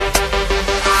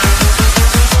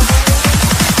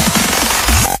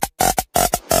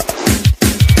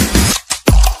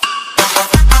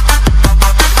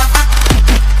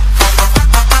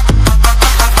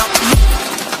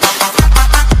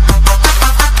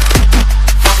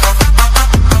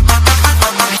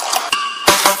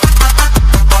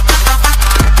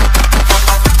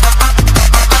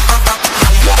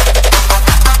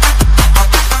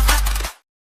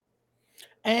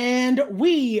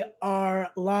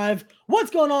live.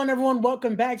 What's going on, everyone?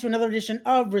 Welcome back to another edition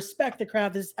of Respect the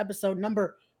Craft. This is episode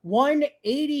number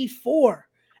 184.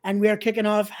 And we are kicking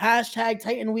off hashtag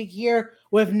Titan Week here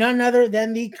with none other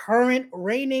than the current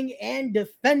reigning and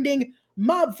defending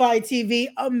Mob Fight TV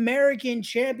American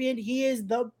champion. He is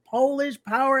the Polish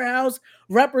powerhouse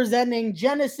representing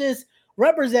Genesis,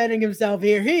 representing himself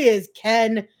here. He is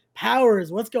Ken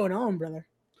Powers. What's going on, brother?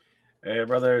 Hey,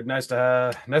 brother. Nice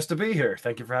to be here.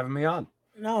 Thank you for having me on.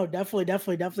 No,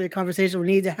 definitely a conversation we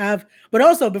need to have. But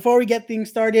also, before we get things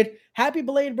started, happy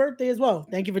belated birthday as well.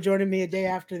 Thank you for joining me a day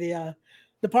after the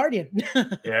partying.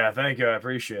 Yeah, thank you. I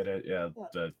appreciate it. Yeah,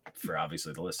 for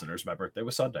obviously the listeners, my birthday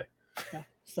was Sunday. Yeah,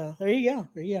 so there you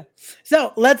go.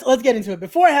 So let's get into it.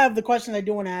 Before I have the question I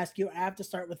do want to ask you, I have to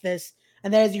start with this.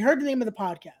 And that is, you heard the name of the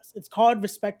podcast. It's called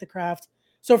Respect the Craft.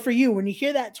 So for you, when you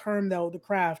hear that term, though, the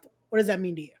craft, what does that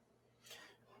mean to you?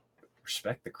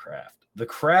 Respect the craft. The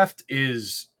craft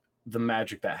is the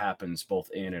magic that happens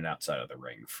both in and outside of the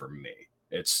ring for me.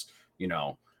 It's,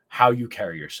 how you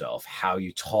carry yourself, how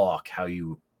you talk, how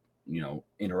you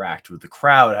interact with the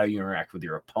crowd, how you interact with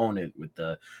your opponent, with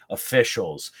the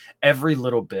officials. Every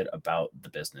little bit about the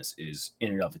business is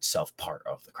in and of itself part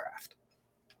of the craft.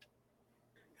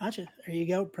 Gotcha. There you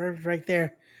go. Perfect right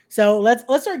there. So let's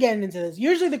start getting into this.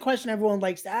 Usually the question everyone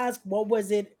likes to ask, what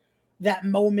was it that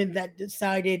moment that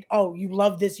decided, oh, you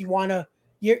love this,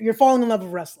 you're falling in love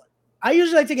with wrestling? I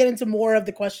usually like to get into more of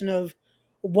the question of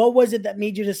what was it that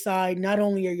made you decide not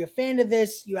only are you a fan of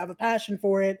this, you have a passion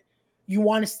for it, you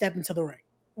want to step into the ring.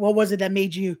 What was it that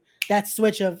made you that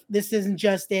switch of this isn't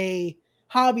just a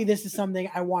hobby, this is something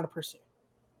I want to pursue?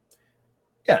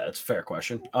 Yeah, that's a fair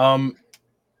question.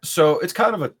 So it's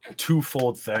kind of a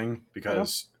twofold thing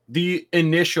because the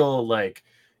initial,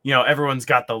 everyone's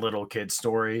got the little kid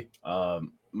story.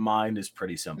 Mine is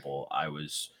pretty simple. I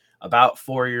was about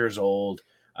 4 years old.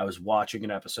 I was watching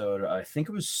an episode. I think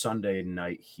it was Sunday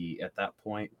Night Heat at that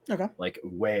point. Okay. Like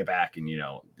way back in,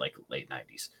 late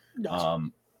 90s. Gotcha.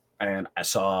 And I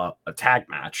saw a tag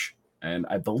match, and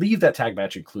I believe that tag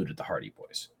match included the Hardy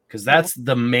Boys, because that's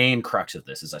the main crux of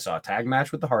this. Is I saw a tag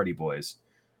match with the Hardy Boys.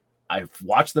 I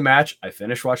watched the match. I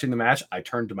finished watching the match. I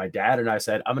turned to my dad and I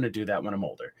said, I'm going to do that when I'm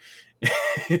older.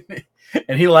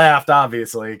 And he laughed,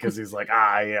 obviously, because he's like,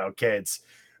 kids.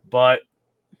 But,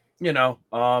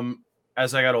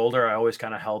 as I got older, I always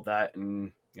kind of held that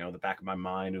in, the back of my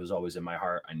mind. It was always in my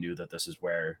heart. I knew that this is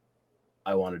where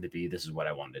I wanted to be. This is what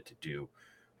I wanted to do.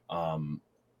 And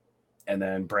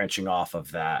then branching off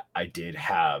of that, I did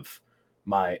have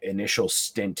my initial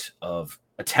stint of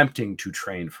attempting to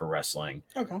train for wrestling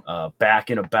back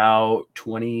in about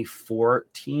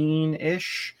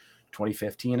 2014-ish,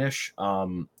 2015-ish.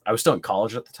 I was still in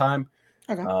college at the time.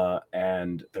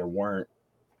 And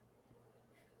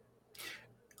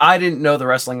I didn't know the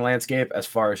wrestling landscape as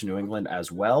far as New England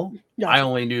as well. Gotcha. I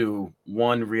only knew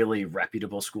one really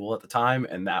reputable school at the time,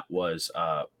 and that was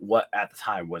what at the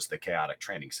time was the Chaotic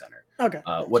Training Center.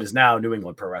 What is now New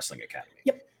England Pro Wrestling Academy.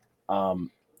 Yep.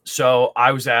 So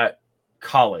I was at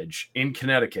college in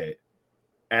Connecticut,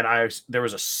 and there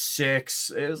was a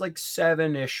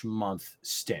 7-ish month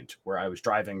stint where I was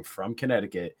driving from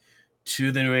Connecticut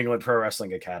to the New England Pro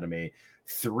Wrestling Academy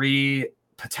 3,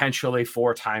 potentially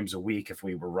 4 times a week if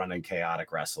we were running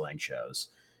chaotic wrestling shows.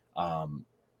 I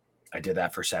did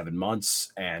that for 7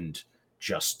 months, and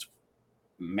just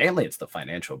mainly it's the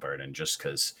financial burden, just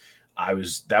because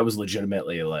that was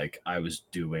legitimately I was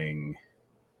doing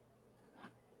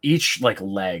each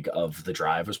leg of the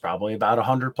drive was probably about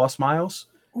 100 plus miles.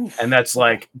 Oof. And that's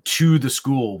to the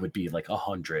school would be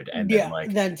 100, and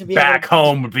then to be back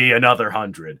home would be another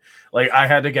 100. I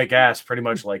had to get gas pretty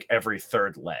much every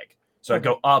third leg. So I'd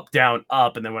go up, down,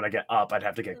 up, and then when I get up, I'd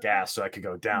have to get gas so I could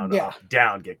go down, up,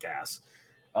 down, get gas.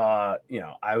 I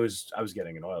was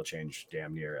getting an oil change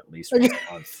damn near at least once a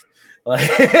month.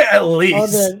 At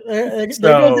least. There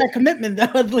goes that commitment, though,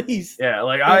 at least. Yeah,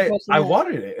 I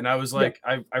wanted it, and I was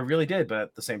I really did, but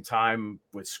at the same time,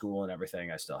 with school and everything,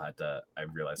 I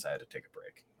realized I had to take a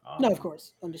break. No, of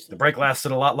course. Understood. The break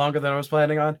lasted a lot longer than I was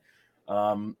planning on.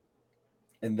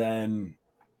 And then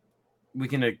we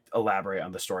can elaborate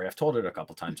on the story. I've told it a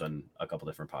couple times on a couple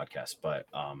different podcasts, but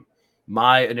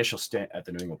my initial stint at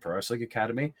the New England Pro Wrestling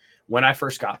Academy, when I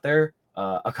first got there,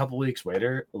 a couple weeks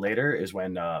later is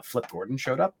when Flip Gordon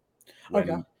showed up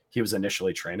when he was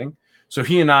initially training. So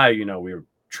he and I, we were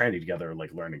training together,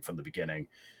 learning from the beginning.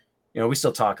 We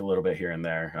still talk a little bit here and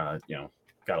there,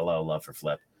 got a lot of love for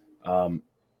Flip.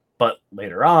 But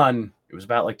later on, it was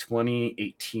about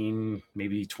 2018,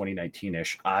 maybe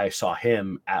 2019-ish. I saw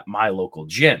him at my local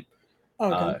gym.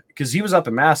 Because he was up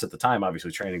in Mass at the time,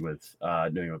 obviously training with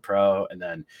New England Pro, and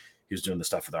then he was doing the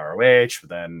stuff with ROH, but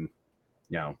then,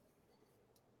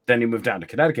 then he moved down to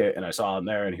Connecticut, and I saw him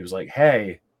there, and he was like,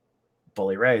 "Hey,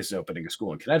 Bully Ray is opening a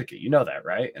school in Connecticut. You know that,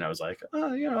 right?" And I was like,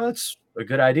 "Oh, that's a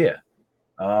good idea."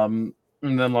 And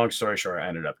then, long story short, I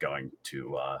ended up going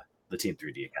to the Team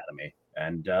 3D Academy,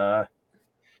 and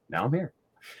now I'm here.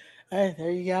 Hey,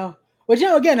 there you go. But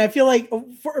again, I feel like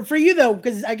for you though,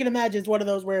 because I can imagine it's one of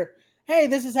those where, hey,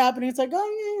 this is happening. It's like,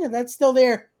 oh yeah, that's still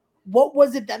there. What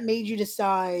was it that made you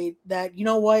decide that, you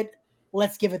know what,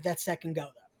 let's give it that second go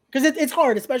though? Because it's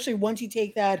hard, especially once you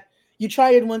take that, you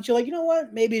try it once, you're like, you know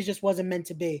what, maybe it just wasn't meant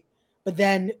to be. But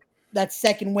then that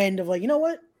second wind of like, you know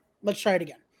what, let's try it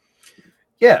again.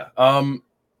 Yeah.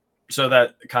 So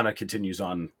that kind of continues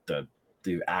on the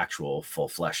actual full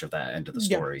flesh of that end of the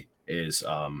story. Is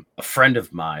a friend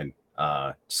of mine,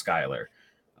 Skylar,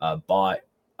 bought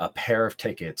a pair of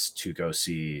tickets to go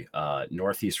see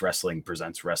Northeast Wrestling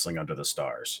presents Wrestling Under the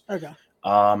Stars. Okay.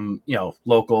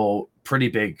 Local, pretty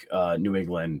big New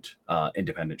England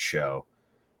independent show.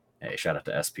 Hey, shout out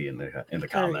to SP in the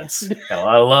comments. Got a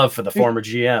lot of love for the former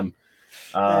GM.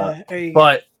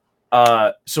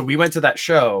 So we went to that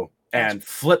show, and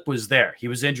Flip was there. He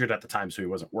was injured at the time, so he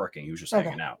wasn't working. He was just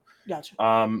hanging out. Gotcha.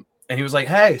 And he was like,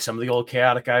 "Hey, some of the old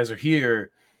Chaotic guys are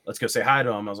here. Let's go say hi to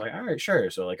them." I was like, "All right, sure."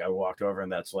 So like I walked over, and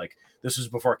that's like, this was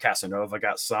before Casanova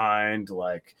got signed.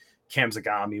 Like Cam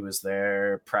Zagami was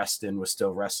there. Preston was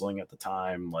still wrestling at the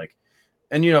time. Like,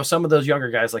 and some of those younger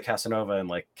guys like Casanova and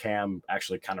like Cam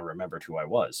actually kind of remembered who I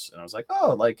was. And I was like,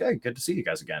 "Oh, like, hey, good to see you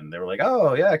guys again." And they were like,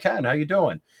 "Oh yeah, Ken, how you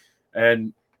doing?"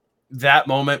 And that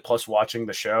moment plus watching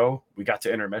the show, we got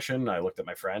to intermission. I looked at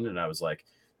my friend and I was like,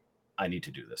 "I need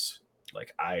to do this.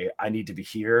 Like, I need to be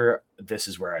here. This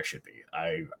is where I should be.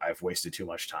 I've wasted too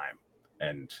much time."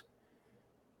 And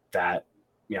that,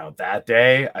 that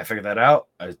day I figured that out.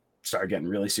 I started getting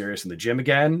really serious in the gym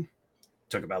again.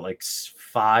 Took about like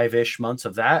 5-ish months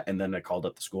of that. And then I called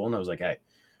up the school and I was like, "Hey,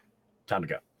 time to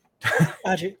go."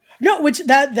 Gotcha. No, which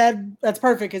that's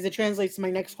perfect because it translates to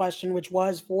my next question, which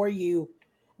was for you.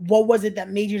 What was it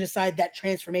that made you decide that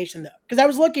transformation though? Because I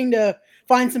was looking to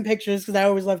find some pictures because I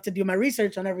always love to do my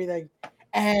research on everything,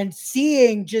 and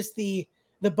seeing just the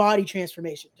body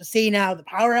transformation, to see now the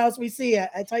powerhouse we see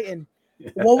at Titan.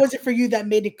 Yeah. What was it for you that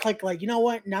made it click? Like, you know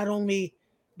what? Not only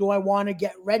do I want to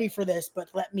get ready for this, but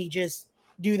let me just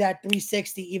do that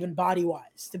 360 even body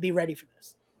wise to be ready for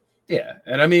this. Yeah,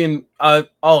 and I mean,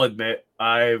 I'll admit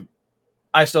I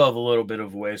still have a little bit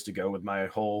of ways to go with my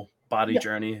whole body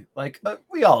journey. Like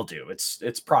we all do.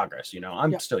 It's progress.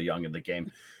 I'm still young in the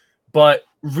game, but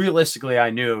realistically, I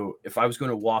knew if I was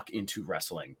going to walk into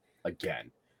wrestling again,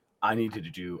 I needed to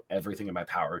do everything in my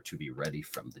power to be ready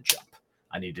from the jump.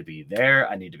 I need to be there.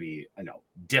 I need to be,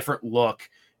 different look,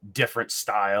 different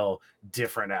style,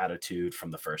 different attitude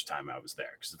from the first time I was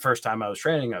there. Because the first time I was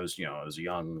training, I was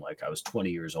young, like I was 20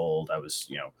 years old. I was,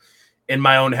 in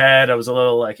my own head, I was a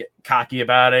little like cocky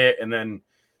about it. And then,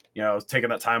 taking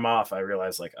that time off, I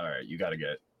realized like, all right, you got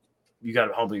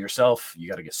to humble yourself. You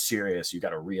got to get serious. You got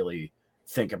to really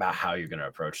think about how you're going to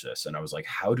approach this. And I was like,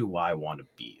 how do I want to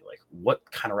be? Like, what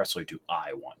kind of wrestler do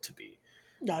I want to be?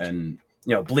 Gotcha. And,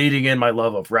 bleeding in my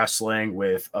love of wrestling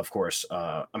with, of course,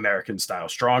 American style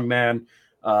strongman,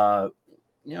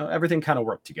 everything kind of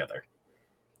worked together.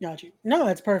 Gotcha. No,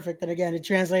 that's perfect. And again, it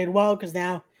translated well because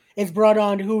now it's brought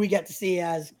on to who we get to see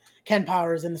as Ken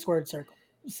Powers in the squared circle.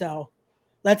 So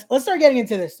let's start getting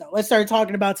into this though. Let's start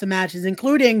talking about some matches,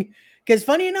 including, because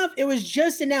funny enough, it was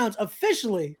just announced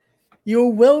officially you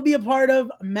will be a part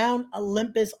of Mount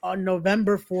Olympus on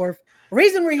November 4th.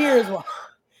 Reason we're here as well.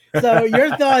 So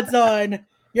your thoughts on,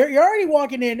 you're already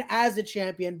walking in as a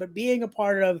champion, but being a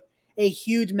part of a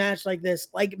huge match like this,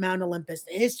 like Mount Olympus,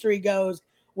 the history goes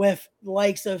with the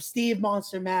likes of Steve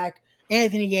Monster Mac,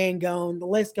 Anthony Gangone, the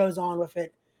list goes on with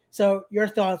it. So your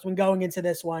thoughts when going into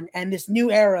this one and this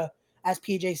new era, as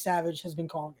PJ Savage has been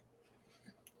calling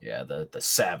it. Yeah, the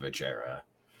Savage era.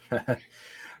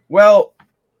 Well,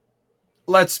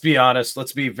 let's be honest.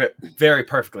 Let's be very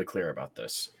perfectly clear about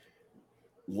this.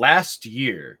 Last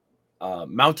year,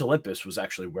 Mount Olympus was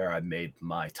actually where I made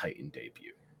my Titan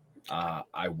debut.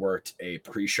 I worked a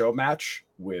pre-show match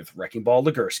with Wrecking Ball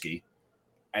Legursky,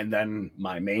 and then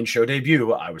my main show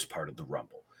debut, I was part of the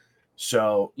Rumble.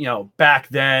 So, back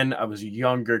then I was a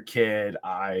younger kid.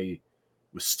 I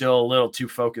was still a little too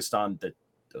focused on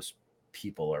those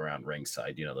people around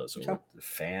ringside, those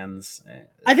fans.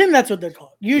 I think that's what they're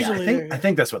called. Usually, I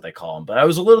think that's what they call them. But I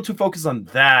was a little too focused on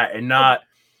that and not.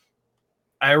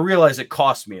 I realized it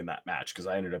cost me in that match because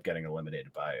I ended up getting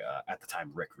eliminated by at the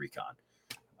time Rick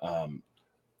Recon.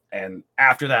 And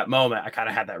after that moment, I kind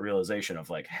of had that realization of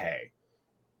like, hey,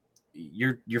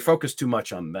 you're focused too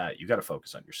much on that. You got to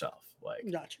focus on yourself.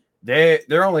 Like Gotcha.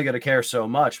 they're only going to care so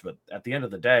much, but at the end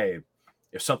of the day,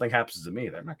 if something happens to me,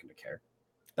 they're not going to care.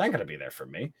 They're not going to be there for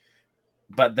me.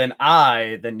 But then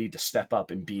I then need to step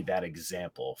up and be that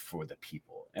example for the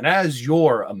people. And as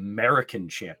your American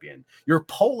champion, your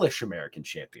Polish American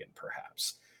champion,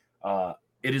 perhaps,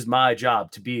 it is my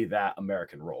job to be that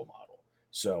American role model.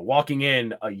 So walking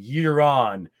in a year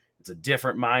on, it's a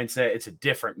different mindset. It's a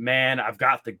different man. I've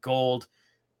got the gold.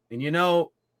 And,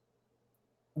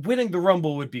 winning the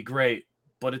Rumble would be great,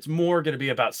 but it's more going to be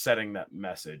about setting that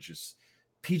message.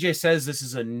 PJ says this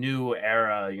is a new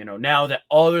era, now that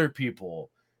other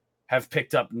people have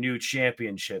picked up new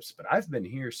championships, but I've been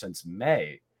here since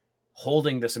May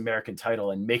holding this American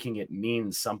title and making it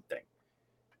mean something.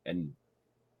 And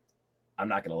I'm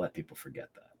not going to let people forget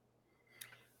that.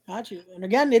 Got you. And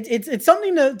again, it's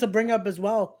something to bring up as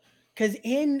well, because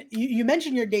you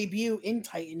mentioned your debut in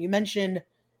Titan. You mentioned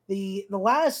the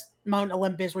last Mount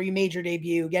Olympus where you made your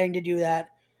debut, getting to do that.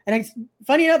 And it's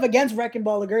funny enough against Wrecking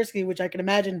Ball Legursky, which I can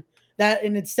imagine that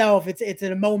in itself, it's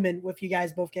in a moment with you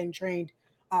guys both getting trained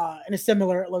in a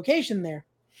similar location there.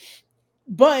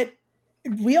 But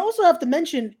we also have to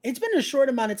mention it's been a short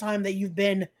amount of time that you've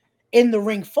been in the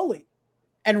ring fully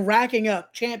and racking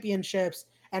up championships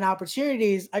and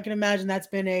opportunities. I can imagine that's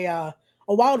been a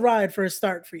wild ride for a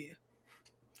start for you.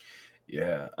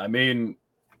 Yeah, I mean,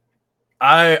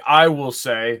 I will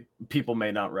say, people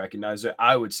may not recognize it,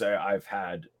 I would say I've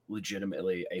had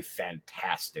legitimately a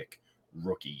fantastic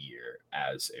rookie year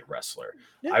as a wrestler.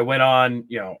 Yeah. I went on,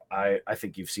 I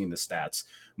think you've seen the stats.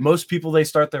 Most people, they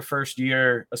start their first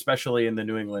year, especially in the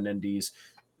New England Indies,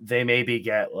 they maybe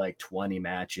get like 20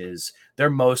 matches.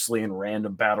 They're mostly in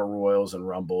random battle royals and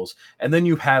rumbles. And then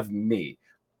you have me.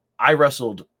 I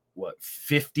wrestled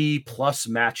 50 plus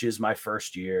matches my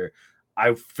first year.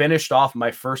 I finished off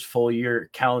my first full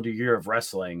calendar year of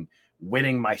wrestling,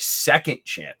 winning my second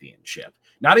championship.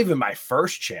 Not even my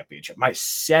first championship, my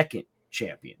second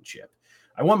championship.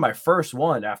 I won my first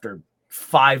one after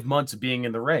 5 months of being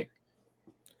in the ring.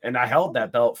 And I held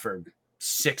that belt for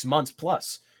 6 months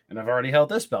plus. And I've already held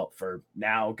this belt for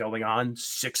now going on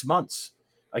 6 months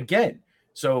again.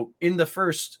 So in the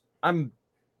first,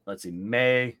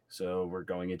 May. So we're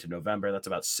going into November. That's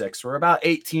about 6. We're about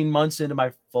 18 months into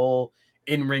my full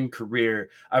in-ring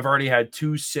career. I've already had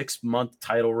 2 6-month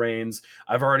title reigns.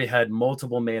 I've already had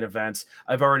multiple main events.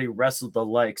 I've already wrestled the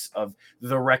likes of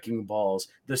the Wrecking Balls,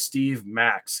 the Steve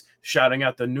Max, shouting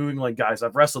out the New England guys.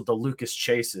 I've wrestled the Lucas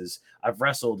Chases. I've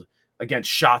wrestled against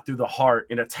Shot Through the Heart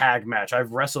in a tag match.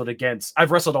 I've wrestled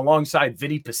alongside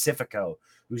Vinny Pacifico,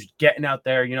 who's getting out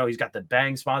there. He's got the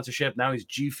Bang sponsorship. Now he's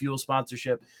G Fuel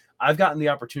sponsorship. I've gotten the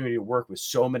opportunity to work with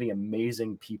so many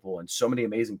amazing people and so many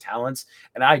amazing talents,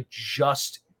 and I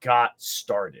just got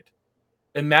started.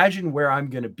 Imagine where I'm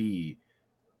going to be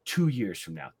 2 years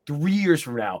from now, 3 years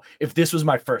from now, if this was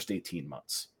my first 18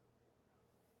 months.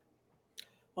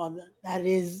 Well, that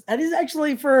is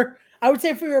actually I would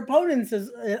say for your opponents,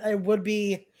 it would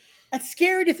be that's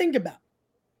scary to think about,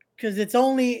 because it's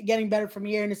only getting better from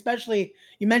here. And especially,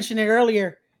 you mentioned it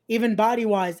earlier, even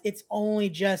body-wise, it's only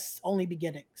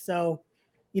beginning. So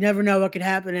you never know what could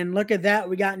happen. And look at that.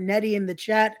 We got Nettie in the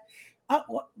chat.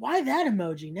 Why that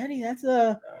emoji? Nettie, that's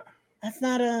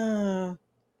not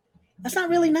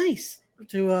really nice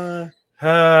to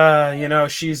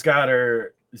she's got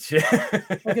her.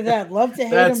 Look at that. Love to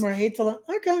hate him or hate to love.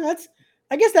 Okay,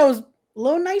 I guess that was a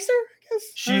little nicer. I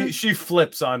guess she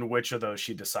flips on which of those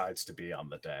she decides to be on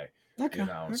the day. Okay.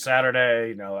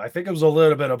 Saturday, I think it was a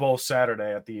little bit of both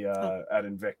Saturday at the at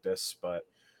Invictus, but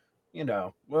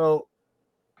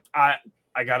I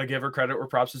got to give her credit where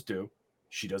props is due.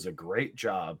 She does a great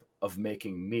job of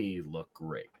making me look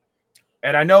great.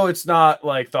 And I know it's not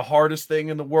like the hardest thing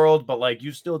in the world, but like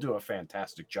you still do a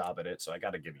fantastic job at it. So I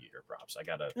got to give you your props. I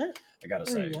gotta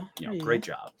say, great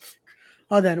job.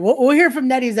 Oh, then we'll hear from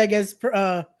Nettie's, I guess.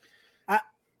 I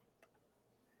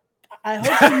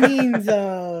hope it means.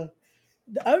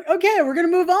 Okay, we're gonna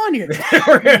move on here.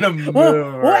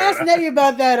 We'll ask Nettie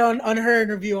about that on her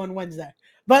interview on Wednesday.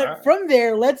 But from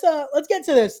there, let's get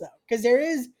to this though, because there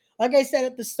is, like I said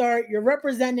at the start, you're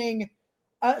representing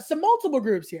some multiple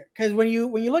groups here. Because when you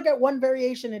look at one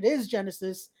variation, it is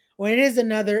Genesis. When it is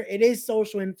another, it is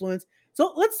Social Influence.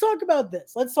 So let's talk about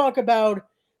this. Let's talk about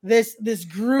this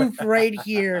group right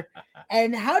here,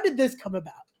 and how did this come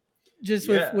about? Just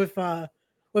with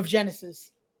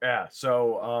Genesis. Yeah.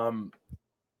 So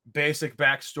basic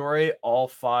backstory: all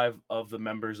 5 of the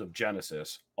members of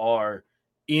Genesis are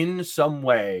in some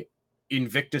way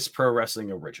Invictus Pro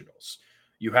Wrestling originals.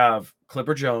 You have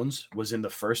Clipper Jones was in the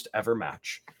first ever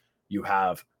match. You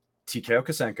have TKO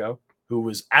Kosenko, who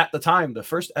was at the time the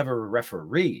first ever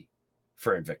referee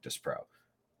for Invictus Pro.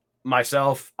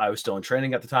 Myself, I was still in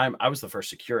training at the time. I was the first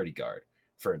security guard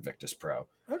for Invictus Pro.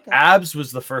 Okay. Abs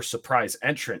was the first surprise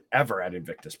entrant ever at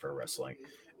Invictus Pro Wrestling.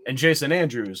 And Jason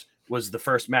Andrews was the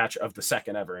first match of the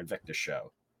second ever Invictus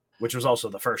show, which was also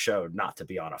the first show not to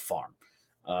be on a farm.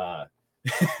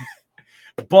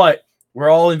 But we're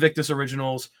all Invictus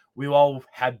originals. We all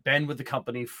had been with the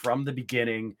company from the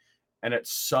beginning. And at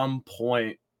some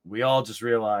point, we all just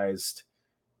realized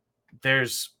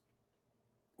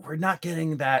we're not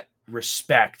getting that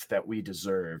respect that we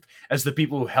deserve as the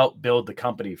people who helped build the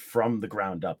company from the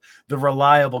ground up, the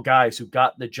reliable guys who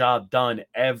got the job done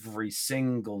every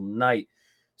single night.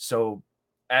 So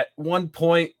at one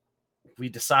point, we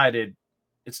decided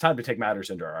it's time to take matters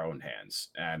into our own hands.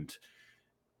 And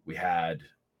we had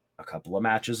a couple of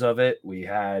matches of it. We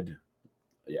had,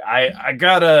 I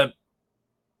gotta,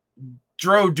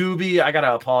 Dro Doobie, I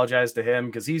gotta apologize to him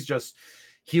because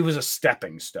he was a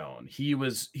stepping stone. He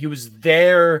was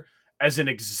there as an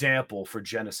example for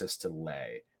Genesis to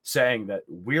lay, saying that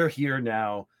we're here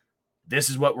now. This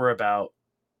is what we're about.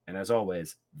 And as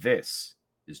always, this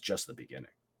is just the beginning.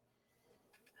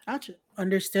 Gotcha.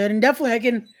 Understood. And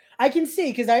definitely I can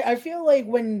see, because I feel like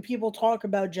when people talk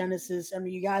about Genesis, I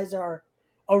mean, you guys are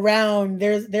around,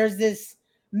 there's this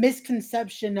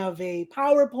misconception of a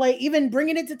power play, even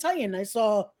bringing it to Titan. I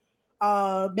saw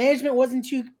management wasn't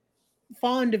too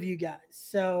fond of you guys.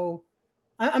 So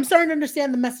I'm starting to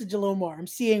understand the message a little more. I'm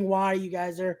seeing why you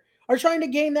guys are trying to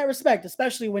gain that respect,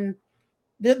 especially when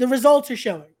the results are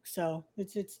showing. So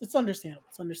it's understandable.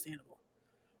 It's understandable.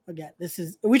 Again,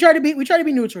 we try to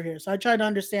be neutral here. So I try to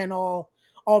understand all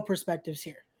perspectives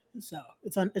here. So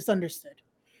it's understood.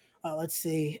 Let's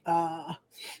see.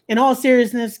 In all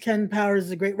seriousness, Ken Powers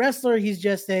is a great wrestler. He's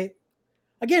just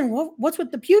again, what's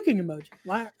with the puking emoji?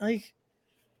 Why, like?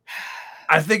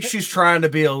 I think she's trying to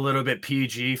be a little bit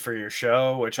PG for your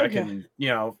show, which okay. I can,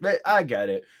 I get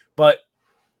it. But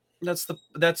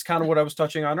that's kind of what I was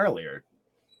touching on earlier.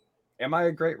 Am I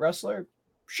a great wrestler?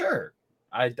 Sure.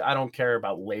 I don't care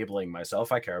about labeling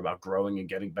myself. I care about growing and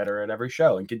getting better at every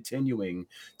show and continuing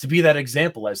to be that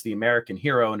example as the American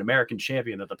hero and American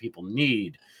champion that the people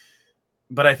need.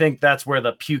 But I think that's where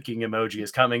the puking emoji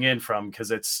is coming in from, because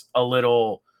it's a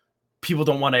little... People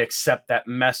don't want to accept that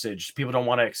message. People don't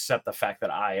want to accept the fact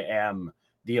that I am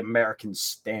the American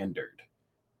standard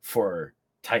for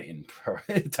Titan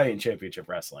Championship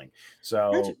Wrestling.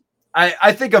 So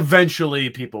I think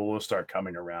eventually people will start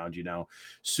coming around,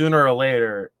 sooner or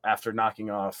later, after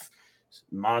knocking off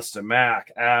Monster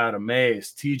Mac, Adam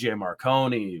Ace, TJ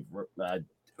Marconi,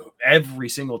 every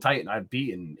single Titan I've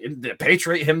beaten, the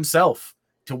Patriot himself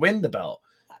to win the belt.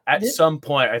 At some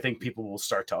point, I think people will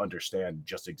start to understand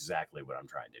just exactly what I'm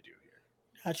trying to do here.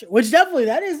 Gotcha. Which definitely,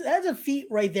 that's a feat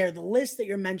right there. The list that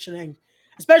you're mentioning,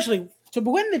 especially to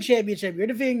win the championship, you're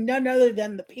defeating none other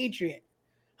than the Patriot.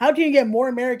 How can you get more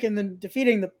American than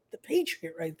defeating the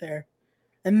Patriot right there?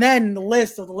 And then the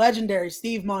list of the legendary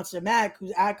Steve Monster Mac,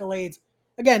 whose accolades,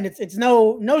 again, it's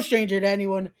no stranger to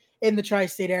anyone in the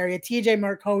tri-state area. TJ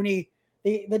Marconi,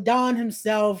 the Don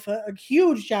himself, a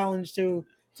huge challenge to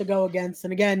go against.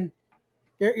 And again,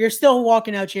 you're still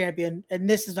walking out champion, and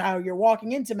this is how you're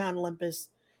walking into Mount Olympus,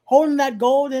 holding that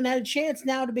gold and had a chance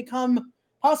now to become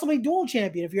possibly dual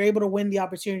champion if you're able to win the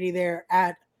opportunity there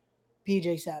at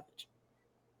PJ Savage.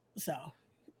 So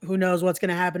who knows what's going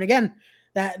to happen again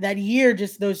that year,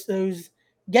 just those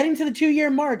getting to the 2-year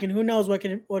mark, and who knows what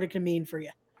it can mean for you.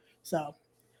 So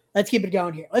let's keep it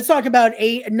going here. Let's talk about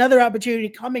another opportunity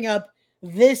coming up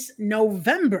this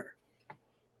November,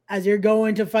 as you're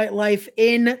going to Fight Life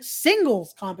in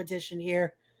singles competition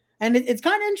here. And it's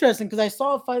kind of interesting because I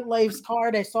saw Fight Life's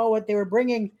card. I saw what they were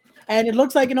bringing, and it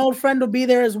looks like an old friend will be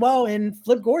there as well. And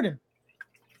Flip Gordon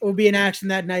will be in action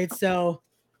that night. So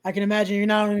I can imagine you're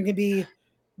not only going to be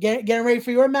getting ready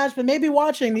for your match, but maybe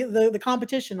watching the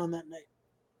competition on that night.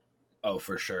 Oh,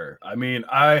 for sure. I mean,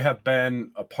 I have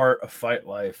been a part of Fight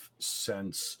Life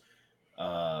since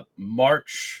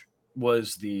March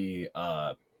was the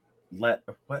I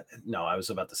was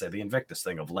about to say the Invictus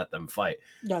thing of let them fight.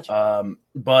 Gotcha.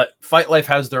 But Fight Life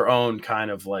has their own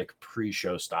kind of like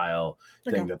pre-show style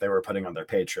thing that they were putting on their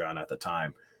Patreon at the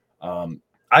time.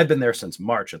 I've been there since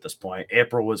March at this point.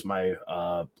 April was my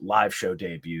live show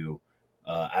debut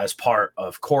as part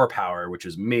of Core Power, which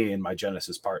is me and my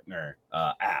Genesis partner,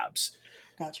 Abs.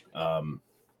 Gotcha.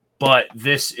 But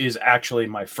this is actually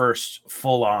my first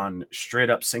full-on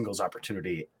straight-up singles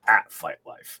opportunity at Fight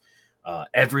Life.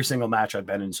 Every single match I've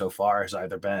been in so far has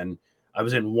either been, I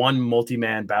was in one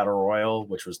multi-man battle royal,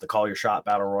 which was the Call Your Shot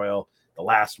battle royal. The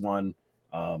last one,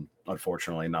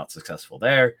 Unfortunately, not successful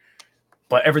there.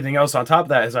 But everything else on top of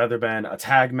that has either been a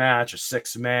tag match, a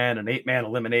 6-man, an 8-man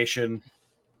elimination.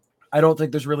 I don't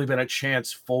think there's really been a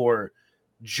chance for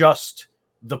just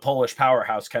the Polish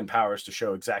powerhouse, Ken Powers, to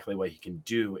show exactly what he can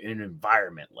do in an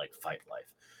environment like Fight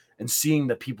Life. And seeing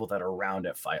the people that are around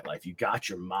at Fight Life, you got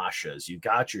your Mashas, you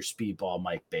got your Speedball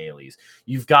Mike Baileys,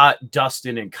 you've got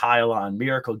Dustin and Kyle on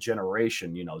Miracle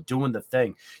Generation, doing the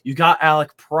thing. You got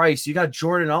Alec Price, you got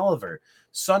Jordan Oliver.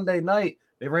 Sunday night,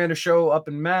 they ran a show up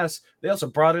in Mass. They also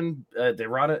brought in,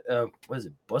 what is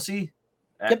it, Bussy?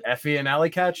 Yep. Effie and Alley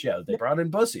Catch? Yeah, they brought in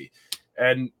Bussy.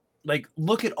 And,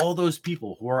 look at all those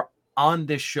people who are on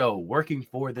this show working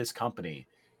for this company.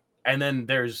 And then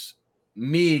there's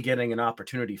me getting an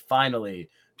opportunity finally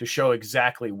to show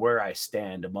exactly where I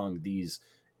stand among these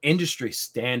industry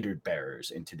standard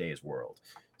bearers in today's world.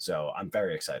 So I'm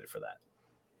very excited for that.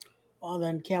 Well,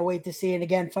 then can't wait to see it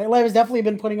again. Fight Live has definitely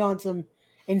been putting on some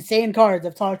insane cards.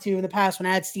 I've talked to in the past when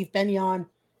I had Steve Benny on.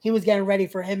 He was getting ready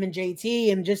for him and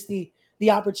JT and just the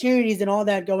opportunities and all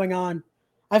that going on.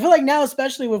 I feel like now,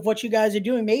 especially with what you guys are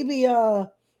doing, maybe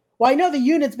I know the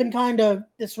unit's been kind of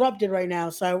disrupted right now,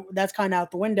 so that's kind of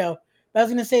out the window. But I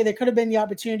was going to say there could have been the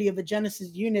opportunity of a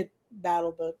Genesis unit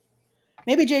battle, but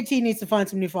maybe JT needs to find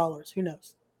some new followers. Who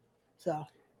knows? So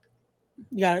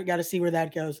you got to see where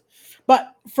that goes.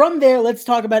 But from there, let's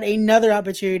talk about another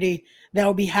opportunity that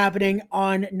will be happening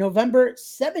on November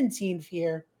 17th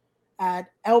here at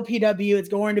LPW. It's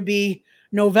going to be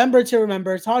November to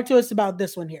Remember. Talk to us about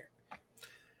this one here.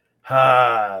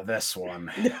 This one.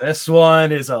 This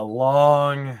one is a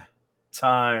long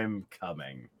time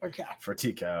coming for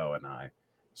TKO and I.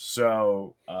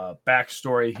 So,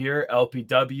 backstory here,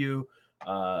 LPW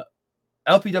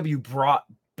brought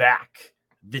back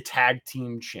the tag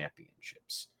team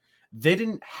championships. They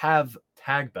didn't have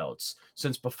tag belts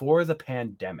since before the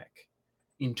pandemic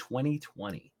in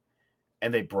 2020.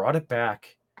 And they brought it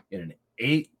back in an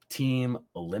 8-team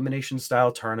elimination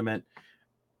style tournament.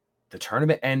 The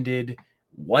tournament ended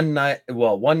one night.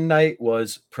 Well, one night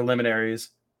was preliminaries.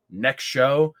 Next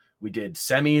show, we did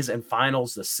semis and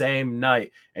finals the same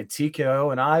night. And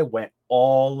TKO and I went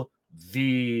all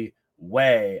the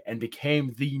way and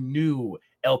became the new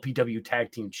LPW tag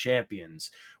team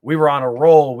champions. We were on a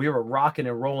roll. We were rocking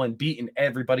and rolling, beating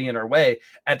everybody in our way.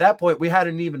 At that point, we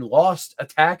hadn't even lost a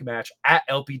tag match at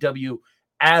LPW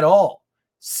at all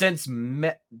since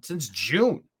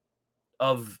June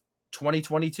of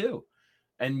 2022.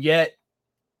 And yet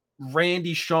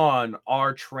Randy Sean,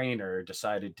 our trainer,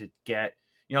 decided to get,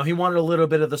 he wanted a little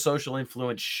bit of the social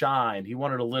influence shine. He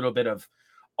wanted a little bit of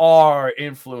our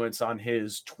influence on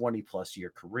his 20 plus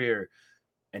year career.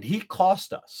 And he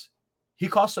cost us. He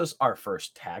cost us our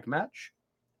first tag match.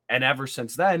 And ever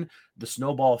since then, the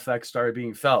snowball effect started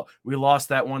being felt. We lost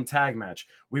that one tag match.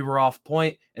 We were off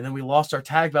point, and then we lost our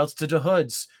tag belts to the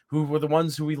Hoods, who were the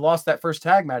ones who we lost that first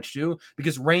tag match to,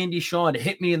 because Randy Sean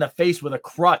hit me in the face with a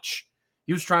crutch.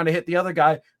 He was trying to hit the other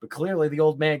guy, but clearly the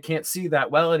old man can't see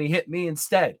that well, and he hit me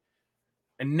instead.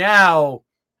 And now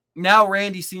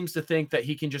Randy seems to think that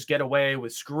he can just get away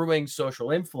with screwing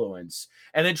social influence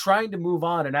and then trying to move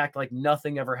on and act like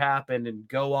nothing ever happened and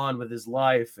go on with his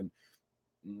life. And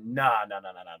no.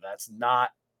 That's not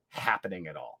happening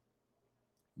at all.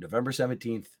 November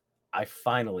 17th, I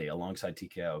finally, alongside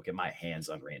TKO, get my hands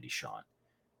on Randy Sean.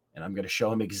 And I'm going to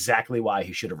show him exactly why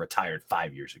he should have retired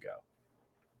 5 years ago.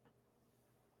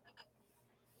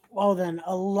 Well, then,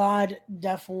 a lot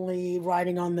definitely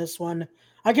riding on this one.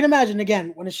 I can imagine,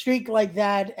 again, when a streak like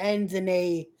that ends in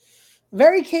a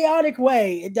very chaotic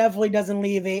way, it definitely doesn't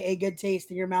leave a good taste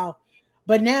in your mouth.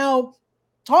 But now,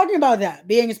 talking about that,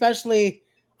 being especially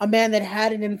a man that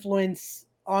had an influence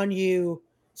on you,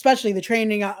 especially the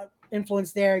training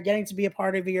influence there, getting to be a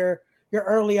part of your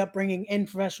early upbringing in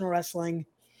professional wrestling,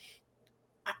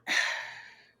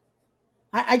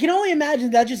 I can only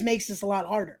imagine that just makes this a lot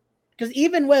harder. Because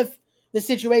even with the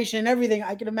situation and everything,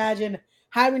 I can imagine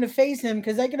having to face him,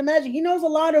 because I can imagine he knows a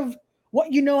lot of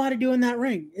what you know how to do in that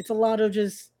ring. It's a lot of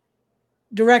just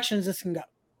directions this can go.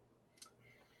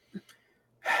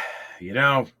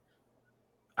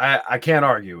 I can't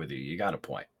argue with you. You got a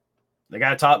point. The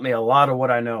guy taught me a lot of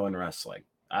what I know in wrestling.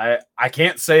 I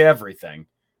can't say everything,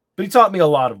 but he taught me a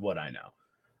lot of what I know.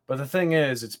 But the thing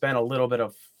is, it's been a little bit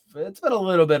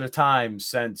of time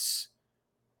since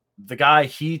the guy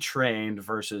he trained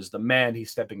versus the man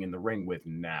he's stepping in the ring with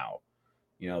now.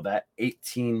 That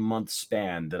 18-month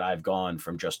span that I've gone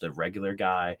from just a regular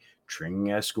guy training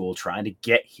at school, trying to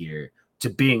get here, to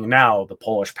being now the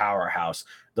Polish powerhouse,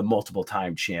 the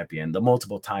multiple-time champion, the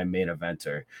multiple-time main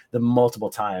eventer, the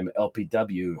multiple-time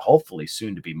LPW, hopefully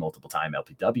soon to be multiple-time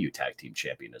LPW tag team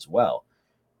champion as well.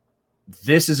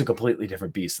 This is a completely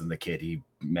different beast than the kid he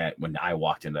met when I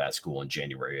walked into that school in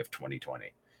January of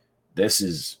 2020.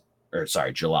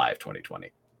 July of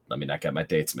 2020. Let me not get my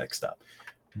dates mixed up.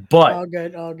 But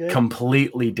all good.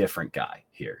 Completely different guy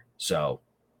here. So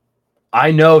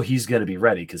I know he's going to be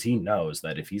ready because he knows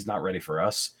that if he's not ready for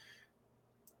us,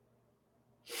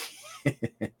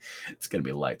 it's going to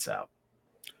be lights out.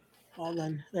 Well,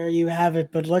 then there you have it.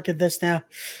 But look at this now.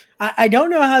 I don't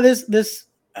know how this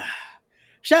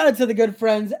shout out to the good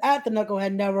friends at the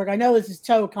Knucklehead Network. I know this is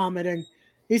Toe commenting.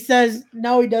 He says,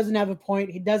 no, he doesn't have a point.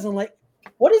 He doesn't like.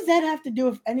 What does that have to do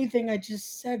with anything I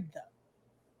just said, though?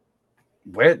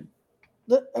 Where?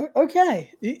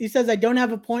 Okay. He says, I don't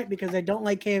have a point because I don't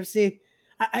like KFC.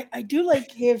 I do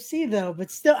like KFC, though,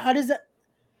 but still, how does that?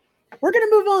 We're going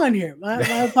to move on here. My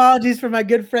apologies for my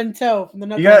good friend Toe from the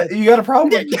Knucklehead. You got a problem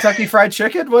with Kentucky Fried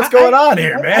Chicken? What's going on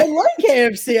here, man? I like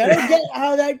KFC. I don't get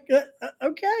how that.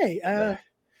 Okay.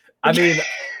 I mean,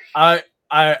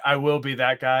 I will be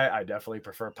that guy. I definitely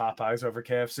prefer Popeyes over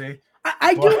KFC.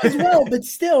 I do as well, but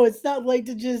still, it's not like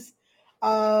to just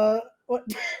because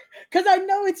I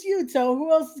know it's you, Toe.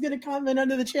 Who else is going to comment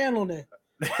under the channel name?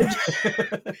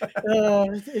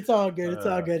 It's all good. It's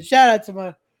all good. Shout out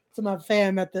to my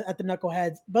fam at the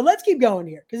Knuckleheads. But let's keep going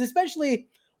here, because especially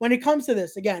when it comes to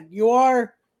this, again,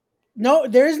 there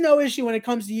is no issue when it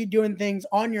comes to you doing things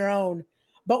on your own.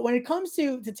 But when it comes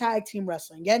to tag team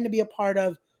wrestling, getting to be a part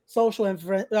of social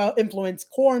influence,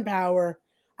 core and power,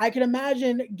 I can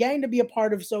imagine getting to be a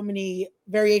part of so many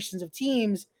variations of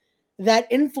teams, that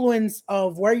influence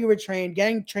of where you were trained,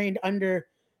 getting trained under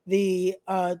the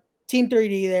Team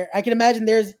 3D there. I can imagine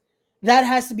that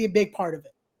has to be a big part of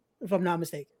it, if I'm not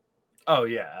mistaken. Oh,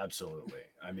 yeah, absolutely.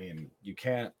 I mean, you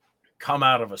can't come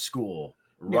out of a school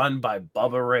run by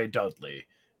Bubba Ray Dudley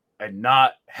and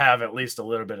not have at least a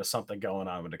little bit of something going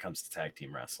on when it comes to tag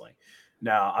team wrestling.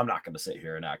 Now, I'm not going to sit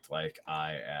here and act like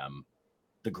I am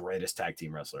the greatest tag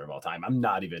team wrestler of all time. I'm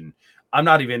not even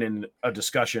in a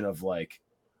discussion of like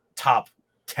top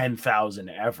 10,000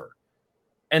 ever.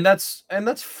 And that's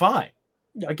fine.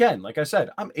 Yeah. Again, like I said,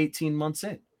 I'm 18 months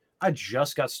in. I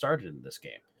just got started in this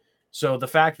game. So the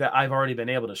fact that I've already been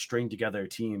able to string together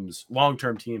teams,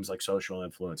 long-term teams like Social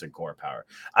Influence and Core Power,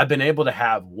 I've been able to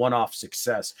have one-off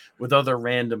success with other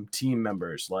random team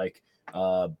members like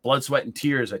Blood, Sweat, and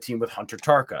Tears. I teamed with Hunter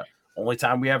Tarka. Only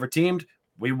time we ever teamed,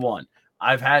 we won.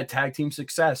 I've had tag team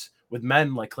success with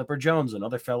men like Clipper Jones,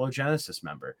 another fellow Genesis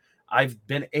member. I've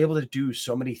been able to do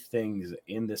so many things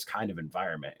in this kind of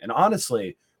environment. And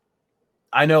honestly,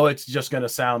 I know it's just going to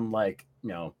sound like,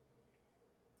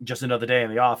 just another day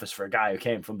in the office for a guy who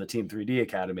came from the Team 3D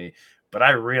Academy, but I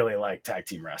really like tag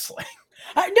team wrestling.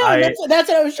 That's what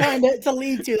I was trying to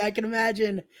lead to. I can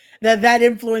imagine that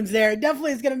influence there. It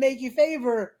definitely is going to make you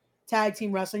favor tag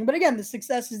team wrestling. But again, the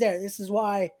success is there. This is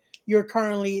why you're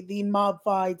currently the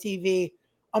Mob5 TV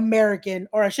American,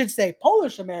 or I should say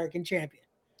Polish American champion.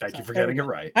 Thank you for getting it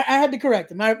right. I had to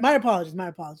correct it. My apologies. My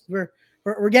apologies.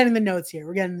 We're getting the notes here.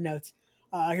 We're getting the notes.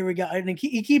 Here we go. And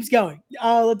he keeps going.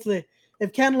 Let's see.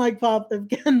 If Ken likes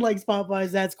Popeyes,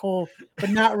 that's cool,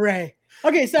 but not Ray.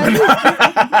 Okay, so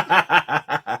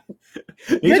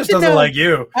he just doesn't like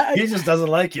you. He just doesn't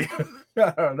like you.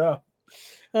 I don't know.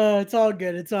 It's all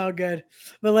good. It's all good.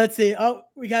 But let's see. Oh,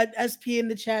 we got SP in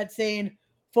the chat saying,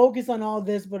 focus on all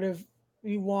this, but if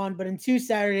we won, but in 2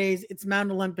 Saturdays, it's Mount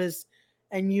Olympus,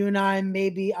 and you and I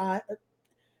maybe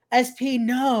SP,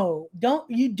 no.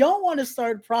 You don't want to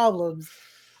start problems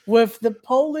with the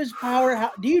Polish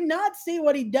powerhouse. Do you not see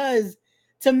what he does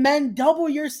to men double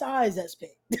your size,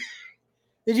 SP?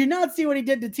 Did you not see what he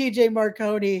did to TJ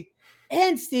Marconi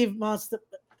and Steve Monster?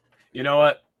 You know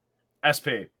what?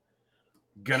 SP,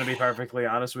 gonna be perfectly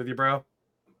honest with you, bro.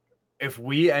 If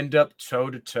we end up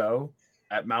toe-to-toe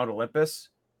at Mount Olympus,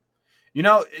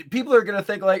 people are gonna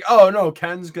think like, oh no,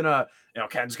 Ken's gonna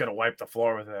wipe the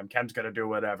floor with him. Ken's gonna do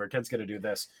whatever. Ken's gonna do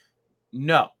this.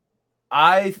 No,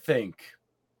 I think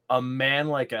a man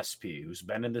like SP, who's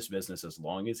been in this business as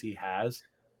long as he has,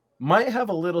 might have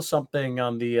a little something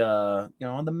on the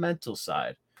on the mental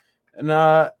side. And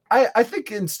I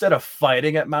think instead of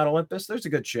fighting at Mount Olympus, there's a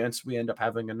good chance we end up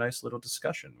having a nice little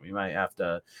discussion. We might have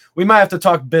to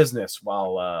talk business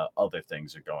while other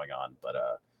things are going on, but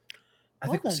I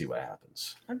think we'll see what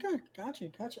happens. Okay,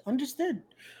 gotcha. Understood.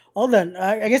 Well then,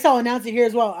 I guess I'll announce it here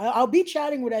as well. I'll be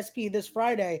chatting with SP this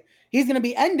Friday. He's going to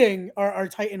be ending our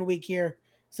Titan week here.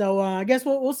 So I guess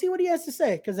we'll see what he has to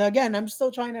say. Because again, I'm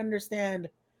still trying to understand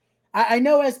I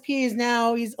know SP is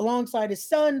now, he's alongside his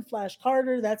son, Flash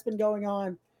Carter. That's been going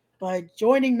on. But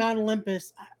joining Mount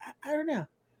Olympus, I don't know.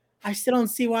 I still don't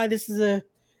see why this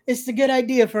is a good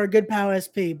idea for a good POW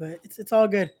SP, but it's all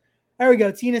good. There we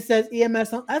go. Tina says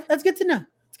EMS on. That's good to know.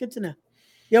 It's good to know.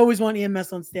 You always want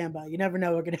EMS on standby. You never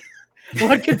know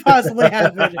what could possibly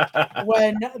happen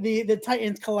when the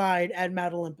Titans collide at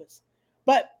Mount Olympus.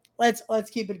 But let's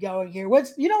keep it going here.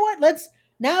 You know what? Let's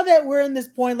now that we're in this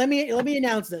point, let me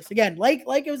announce this again. Like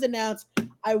it was announced,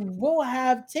 I will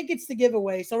have tickets to give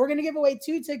away. So we're gonna give away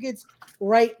 2 tickets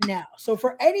right now. So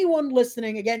for anyone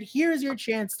listening, again, here's your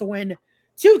chance to win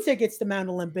 2 tickets to Mount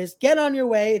Olympus. Get on your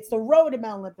way. It's the road to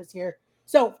Mount Olympus here.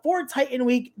 So for Titan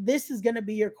Week, this is gonna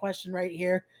be your question right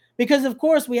here. Because of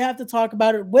course we have to talk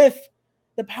about it with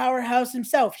the Powerhouse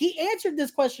himself. He answered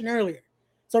this question earlier.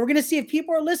 So we're going to see if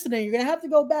people are listening. You're going to have to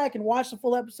go back and watch the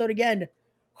full episode again.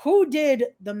 Who did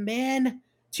the man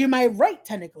to my right,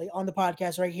 technically, on the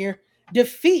podcast right here,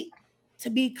 defeat to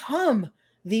become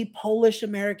the Polish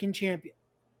American champion?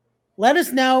 Let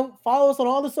us know. Follow us on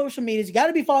all the social medias. You got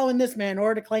to be following this man in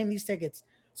order to claim these tickets.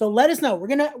 So let us know. We're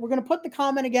gonna put the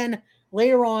comment again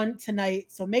later on tonight.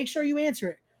 So make sure you answer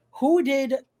it. Who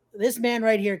did this man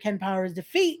right here, Ken Powers,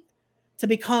 defeat to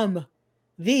become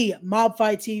the Mob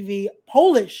Fight TV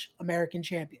Polish American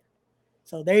champion?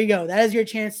 So there you go. That is your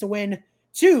chance to win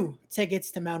 2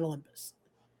 tickets to Mount Olympus.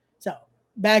 So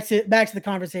back to the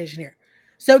conversation here.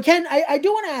 So Ken, I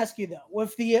do want to ask you though,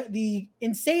 with the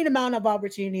insane amount of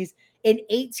opportunities in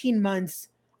 18 months,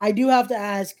 I do have to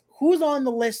ask, who's on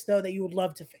the list though that you would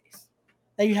love to face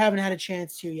that you haven't had a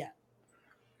chance to yet?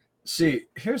 See,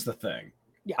 here's the thing.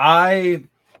 Yeah.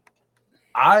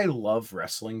 I love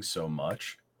wrestling so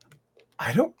much.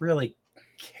 I don't really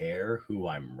care who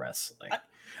I'm wrestling.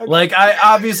 Like, I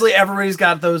obviously everybody's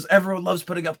got those. Everyone loves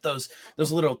putting up those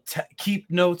little keep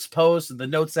notes posts and the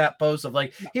notes app posts of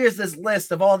like, here's this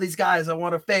list of all these guys I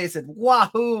want to face and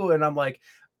wahoo. And I'm like,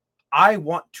 I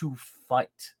want to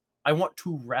fight. I want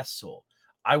to wrestle.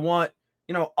 I want,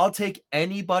 I'll take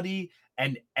anybody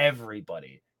and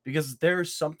everybody because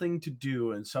there's something to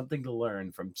do and something to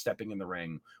learn from stepping in the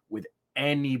ring with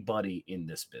anybody in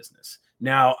this business.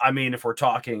 Now, I mean, if we're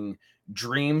talking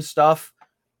dream stuff,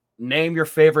 name your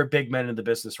favorite big men in the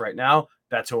business right now.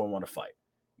 That's who I want to fight.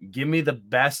 Give me the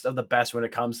best of the best when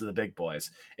it comes to the big boys.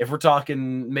 If we're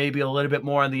talking maybe a little bit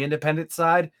more on the independent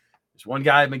side, there's one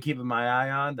guy I've been keeping my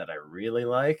eye on that I really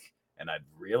like and I'd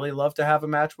really love to have a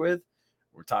match with.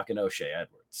 We're talking O'Shea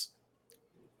Edwards.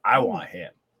 I want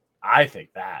him. I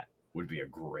think that would be a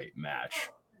great match.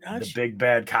 Gosh. The big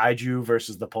bad kaiju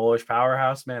versus the Polish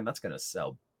powerhouse, man, that's going to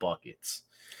sell buckets.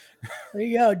 There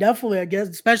you go. Definitely, I guess,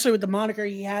 especially with the moniker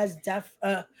he has, deaf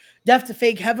to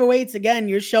fake heavyweights. Again,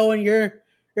 you're showing you're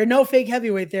no fake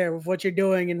heavyweight there with what you're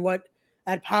doing and what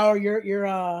at power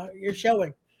you're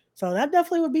showing. So that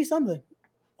definitely would be something.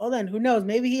 Well, then who knows?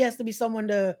 Maybe he has to be someone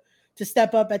to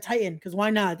step up at Titan, because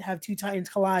why not have 2 Titans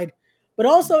collide? But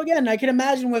also, again, I can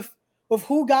imagine with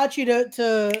who got you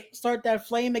to start that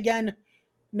flame again.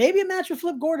 Maybe a match with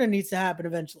Flip Gordon needs to happen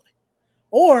eventually.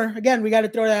 Or again, we got to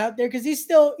throw that out there because he's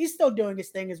still doing his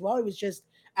thing as well. He was just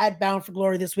at Bound for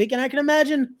Glory this week, and I can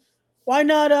imagine why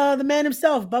not the man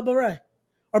himself, Bubba Ray,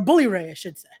 or Bully Ray, I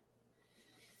should say.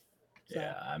 So.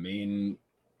 Yeah, I mean,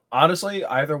 honestly,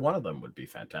 either one of them would be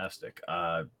fantastic.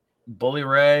 Bully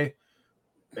Ray,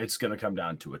 it's going to come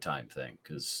down to a time thing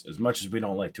because as much as we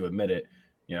don't like to admit it,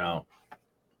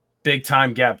 big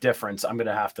time gap difference. I'm going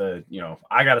to have to,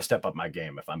 I got to step up my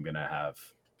game if I'm going to have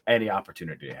any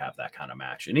opportunity to have that kind of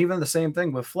match. And even the same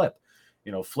thing with Flip.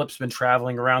 Flip's been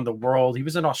traveling around the world. He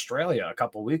was in Australia a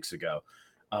couple weeks ago.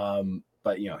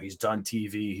 But he's done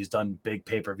TV, he's done big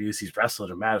pay-per-views, he's wrestled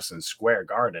in Madison Square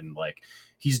Garden. Like,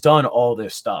 he's done all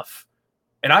this stuff.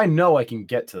 And I know I can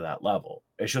get to that level.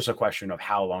 It's just a question of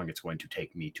how long it's going to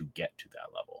take me to get to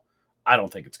that level. I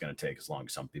don't think it's going to take as long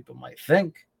as some people might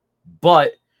think,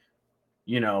 but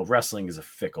wrestling is a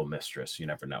fickle mistress. You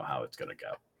never know how it's going to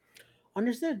go.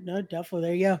 Understood. No, definitely.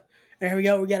 There you go. There we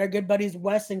go. We got our good buddies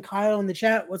Wes and Kyle in the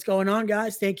chat. What's going on,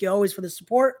 guys? Thank you always for the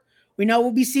support. We know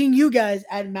we'll be seeing you guys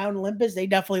at Mount Olympus. They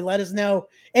definitely let us know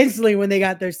instantly when they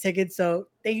got those tickets. So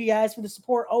thank you guys for the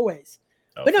support always.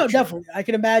 But no, definitely. I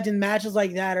can imagine matches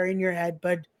like that are in your head.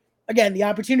 But again, the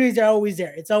opportunities are always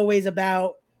there. It's always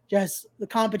about just the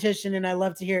competition, and I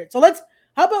love to hear it. So let's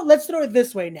throw it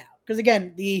this way now. Because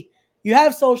again, you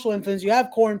have Social Influence, you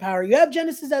have Core and Power, you have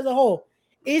Genesis as a whole.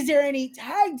 Is there any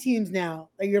tag teams now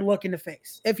that you're looking to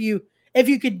face? If you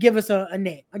could give us a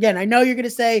name. Again, I know you're going to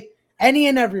say any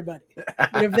and everybody.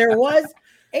 But if there was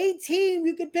a team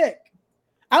you could pick,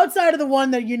 outside of the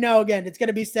one that again, it's going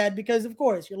to be said because, of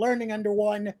course, you're learning under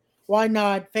one why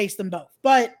not face them both?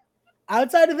 But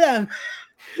outside of them,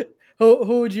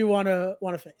 who would you want to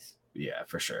face? Yeah,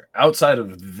 for sure. Outside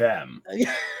of them,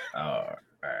 all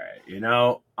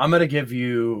right. I'm gonna give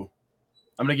you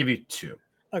two.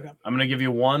 Okay. I'm gonna give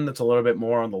you one that's a little bit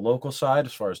more on the local side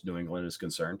as far as New England is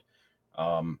concerned.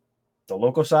 Um, the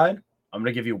local side, I'm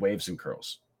gonna give you Waves and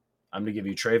Curls. I'm gonna give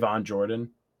you Trayvon Jordan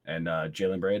and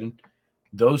Jalen Braden.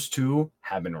 Those two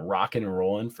have been rocking and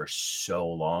rolling for so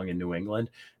long in New England.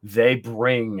 They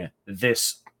bring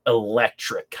this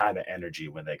electric kind of energy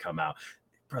when they come out.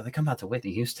 Bro, they come out to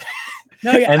Whitney Houston.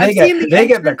 No, yeah, and I've seen the they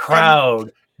get the entrance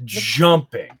crowd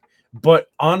jumping. But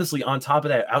honestly, on top of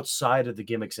that, outside of the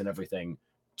gimmicks and everything,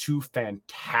 two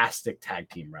fantastic tag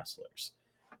team wrestlers.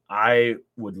 I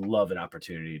would love an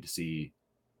opportunity to see.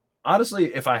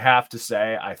 Honestly, if I have to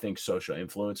say, I think Social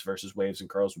Influence versus Waves and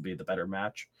Curls would be the better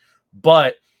match.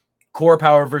 But Core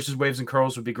Power versus Waves and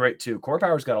Curls would be great too. Core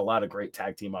Power's got a lot of great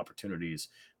tag team opportunities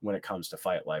when it comes to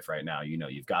Fight Life right now.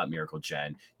 You've got Miracle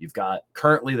Jen, you've got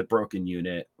currently the Broken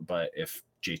Unit, but if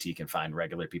JT can find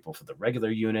regular people for the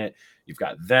regular unit, you've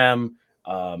got them.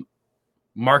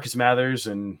 Marcus Mathers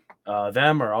and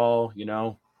them are all,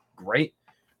 great.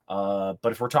 But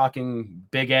if we're talking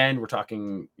big end, we're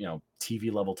talking,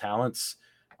 TV level talents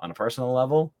on a personal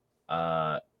level,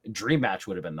 dream match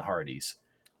would have been the Hardys.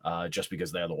 Just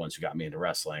because they're the ones who got me into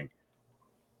wrestling.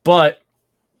 But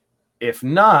if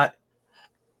not,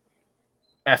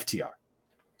 FTR.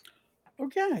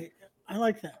 Okay. I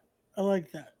like that.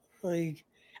 Like,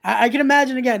 I can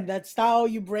imagine, again, that style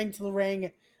you bring to the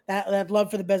ring, that love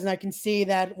for the business. I can see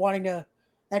that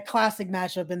that classic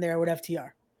matchup in there with FTR.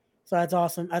 So that's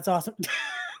awesome.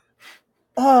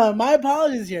 My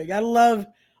apologies here. Gotta love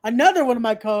another one of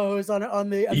my co-hosts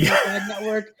on the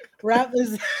network. Rap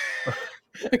is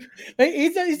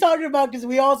he's talking about, because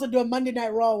we also do a Monday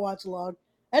Night Raw watch along.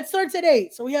 That starts at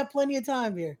 8, so we have plenty of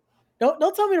time here.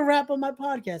 Don't tell me to rap on my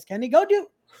podcast, Kenny. Go do.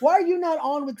 Why are you not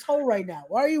on with Toe right now?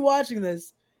 Why are you watching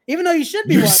this? Even though you should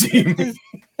be watching this.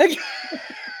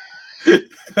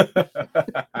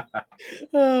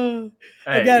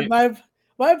 Again, my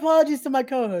apologies to my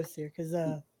co-host here, because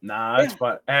nah, it's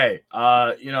fine. Hey,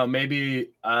 maybe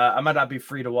I might not be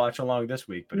free to watch along this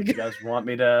week, but if you guys want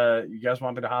me to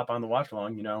hop on the watch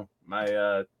along,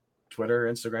 my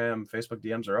Twitter, Instagram, Facebook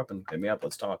DMs are open. Hit me up.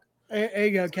 Let's talk. There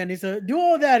you go, Kenny. So do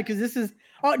all that, because this is.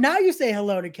 Oh, now you say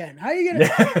hello to Ken. How are you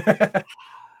gonna?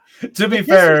 To be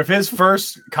fair, if his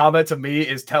first comment to me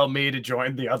is tell me to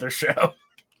join the other show,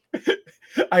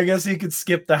 I guess he could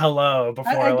skip the hello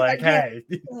before hey.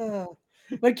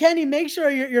 But Kenny, make sure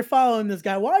you're following this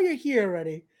guy while you're here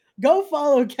already. Go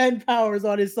follow Ken Powers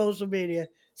on his social media,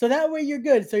 so that way you're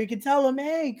good. So you can tell him,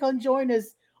 hey, come join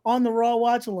us on the Raw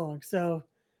watch along. So,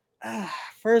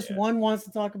 one wants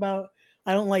to talk about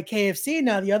I don't like KFC.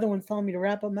 Now the other one's telling me to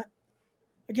wrap up.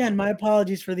 Again, my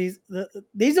apologies for these.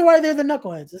 These are why they're the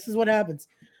knuckleheads. This is what happens.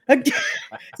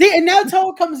 See, and now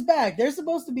Toe comes back. They're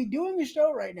supposed to be doing a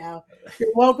show right now.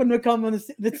 You're welcome to come when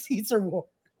the seats are warm.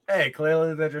 Hey,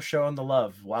 clearly they're just showing the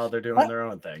love while they're doing their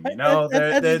own thing.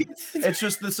 It's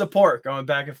just the support going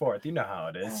back and forth. You know how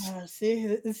it is.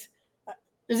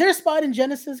 Is there a spot in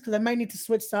Genesis? Because I might need to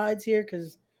switch sides here,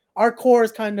 because our core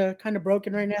is kind of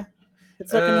broken right now.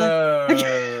 It's looking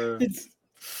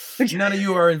none of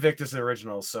you are Invictus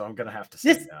Originals, so I'm gonna have to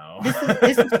say no.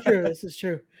 This is true. This is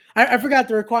true. I forgot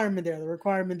the requirement there. The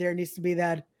requirement there needs to be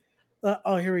that.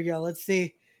 Here we go. Let's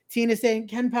see. Tina saying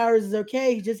Ken Powers is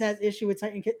okay. He just has issue with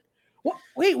Titan Kids.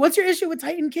 Wait, what's your issue with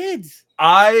Titan Kids?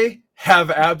 I have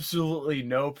absolutely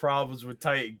no problems with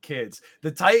Titan Kids.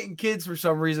 The Titan Kids, for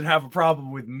some reason, have a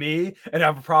problem with me and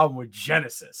have a problem with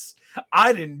Genesis.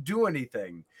 I didn't do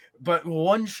anything. But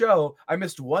I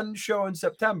missed one show in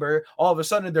September. All of a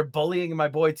sudden, they're bullying my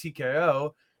boy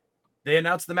TKO. They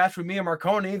announced the match with me and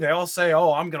Marconi. They all say,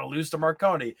 oh, I'm going to lose to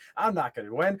Marconi. I'm not going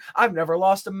to win. I've never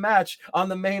lost a match on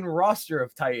the main roster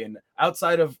of Titan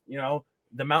outside of,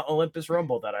 the Mount Olympus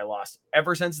Rumble that I lost.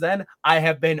 Ever since then, I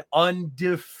have been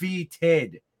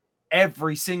undefeated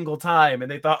every single time. And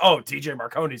they thought, oh, TJ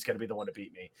Marconi's going to be the one to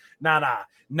beat me. Nah,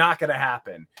 not going to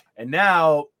happen. And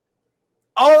now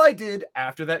all I did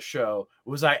after that show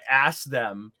was I asked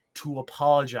them to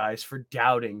apologize for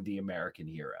doubting the American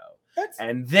hero.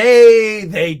 And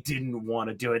they didn't want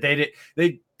to do it.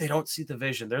 They don't see the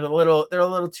vision. They're a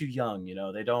little too young,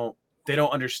 They don't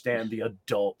understand the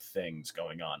adult things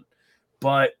going on.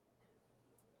 But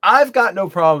I've got no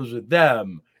problems with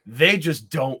them. They just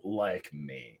don't like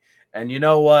me. And you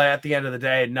know what? At the end of the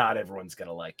day, not everyone's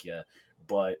gonna like you.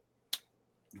 But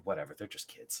whatever, they're just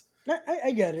kids. I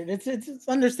get it. It's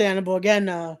understandable. Again,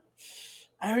 I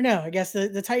don't know. I guess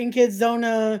the Titan Kids don't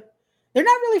they're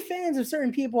not really fans of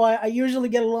certain people I usually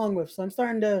get along with. So I'm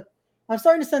starting to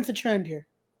sense a trend here.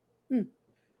 Hmm.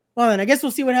 Well, then I guess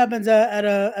we'll see what happens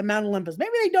at Mount Olympus.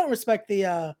 Maybe they don't respect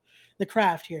the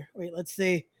craft here. Wait, let's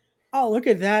see. Oh, look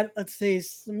at that. Let's see.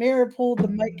 Samira pulled the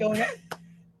mic going.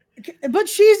 But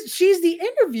she's the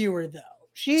interviewer though.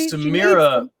 She needs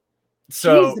Samira. the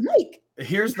So mic.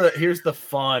 here's the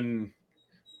fun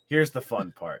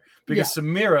part, Yeah. because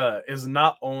Samira is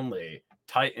not only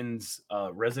Titan's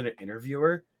resident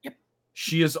interviewer, Yep.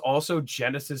 she is also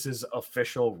Genesis's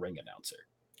official ring announcer.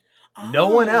 No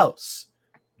one Oh. else,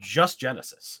 just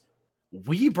Genesis.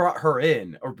 We brought her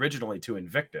in originally to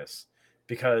Invictus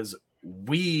because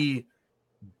we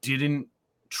didn't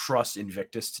trust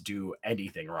Invictus to do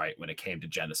anything right when it came to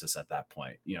Genesis at that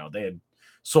point. You know, they had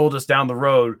sold us down the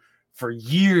road for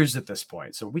years at this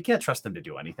point. So we can't trust them to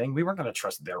do anything. We weren't going to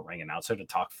trust their ring announcer to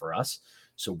talk for us.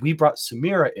 So we brought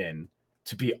Samira in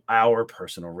to be our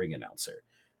personal ring announcer.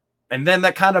 And then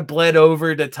that kind of bled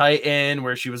over to Titan,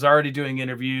 where she was already doing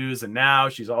interviews. And now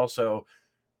she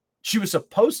was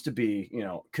supposed to be, you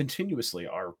know, continuously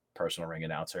our personal ring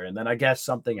announcer. And then I guess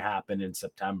something happened in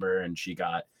September and she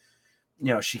got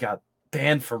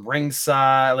banned from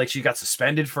ringside. Like, she got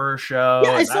suspended for her show.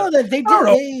 Yeah, I saw that they I don't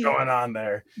did. know what's going on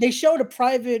there. They showed a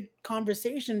private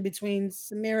conversation between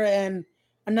Samira and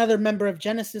another member of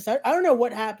Genesis. I don't know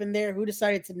what happened there. Who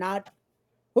decided to not?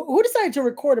 Who decided to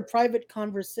record a private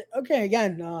conversation? Okay,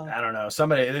 again, I don't know.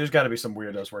 There's got to be some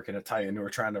weirdos working at Titan who are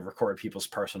trying to record people's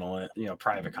personal,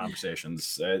 private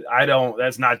conversations.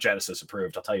 That's not Genesis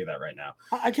approved. I'll tell you that right now.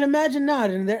 I can imagine not.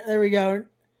 And there we go.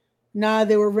 Nah,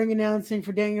 they were ring announcing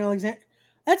for Daniel Alexander.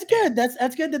 That's good.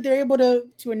 That's good that they're able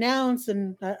to announce,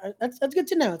 and that's good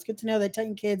to know. It's good to know that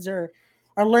Titan kids are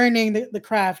learning the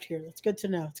craft here. That's good to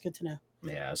know. It's good to know.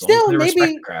 Yeah, as long Still, as they maybe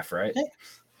respect the craft, right?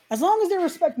 As long as they're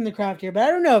respecting the craft here, but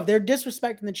I don't know if they're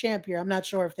disrespecting the champ here. I'm not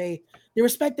sure if they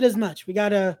respect it as much. We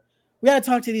gotta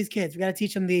talk to these kids. We gotta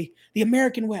teach them the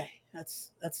American way.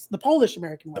 That's the Polish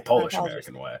American way. The Polish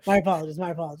American way. My apologies.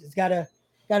 Gotta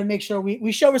make sure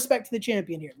we show respect to the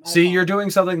champion here. See, you're doing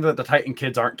something that the Titan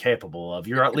kids aren't capable of.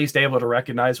 You're at least able to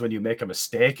recognize when you make a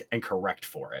mistake and correct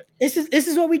for it. This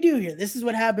is what we do here. This is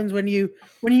what happens when you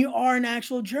are an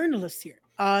actual journalist here.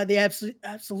 They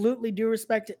absolutely do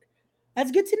respect it. That's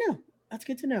good to know. That's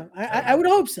good to know. I would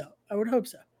hope so.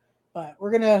 But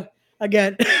we're gonna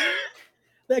again.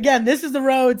 This is the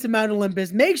road to Mount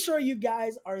Olympus. Make sure you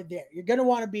guys are there. You're gonna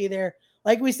want to be there.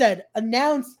 Like we said,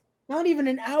 announced not even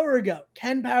an hour ago.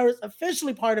 Ken Powers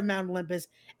officially part of Mount Olympus.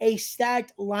 A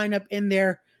stacked lineup in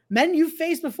there. Men you've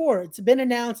faced before. It's been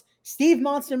announced. Steve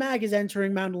Monster Mac is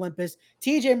entering Mount Olympus.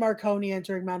 TJ Marconi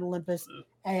entering Mount Olympus,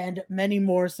 and many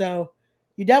more. So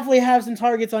you definitely have some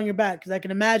targets on your back, because I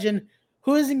can imagine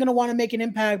who isn't going to want to make an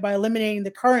impact by eliminating the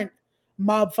current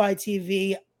Mob Fight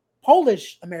TV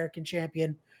Polish American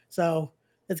champion. So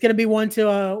it's going to be one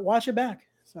to watch your back.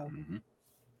 So,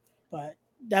 but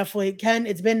definitely, Ken,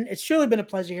 it's truly been a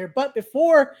pleasure here. But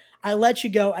before I let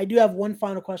you go, I do have one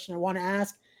final question I want to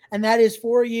ask, and that is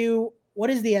for you.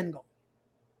 What is the end goal?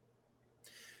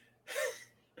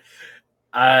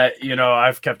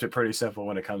 I've kept it pretty simple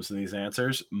when it comes to these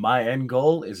answers. My end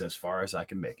goal is as far as I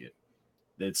can make it.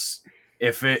 It's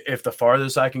if the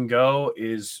farthest I can go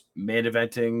is main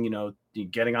eventing,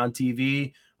 getting on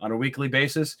TV on a weekly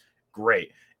basis,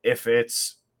 great. If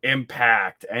it's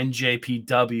Impact,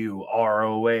 NJPW,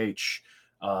 ROH,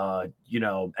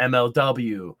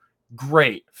 MLW,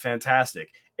 great, fantastic.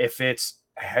 If it's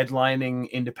headlining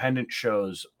independent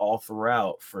shows all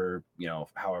throughout for,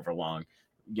 however long,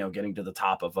 getting to the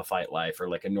top of a Fight Life or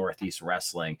like a Northeast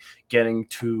Wrestling, getting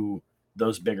to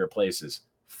those bigger places,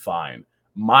 fine.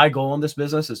 My goal in this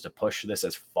business is to push this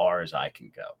as far as I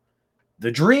can go.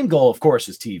 The dream goal, of course,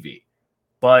 is TV.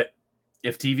 But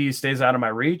if TV stays out of my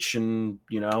reach and,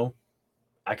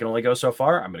 I can only go so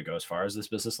far, I'm going to go as far as this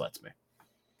business lets me.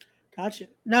 Gotcha.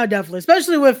 No, definitely.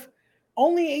 Especially with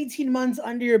only 18 months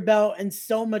under your belt and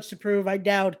so much to prove. I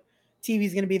doubt TV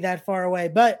is going to be that far away.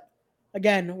 But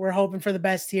again, we're hoping for the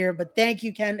best here. But thank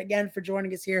you, Ken, again, for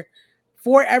joining us here.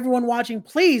 For everyone watching,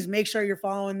 please make sure you're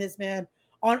following this man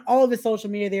on all of his social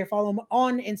media there. Follow him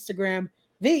on Instagram,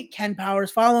 the Ken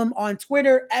Powers. Follow him on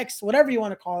Twitter, X, whatever you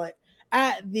want to call it,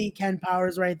 at the Ken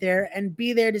Powers right there. And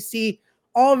be there to see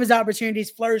all of his opportunities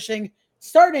flourishing,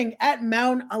 starting at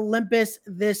Mount Olympus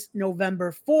this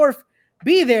November 4th.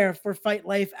 Be there for Fight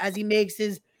Life as he makes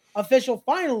his official,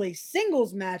 finally,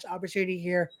 singles match opportunity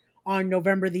here on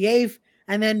November the 8th.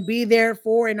 And then be there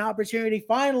for an opportunity,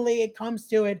 finally, it comes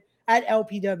to it, at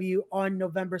LPW on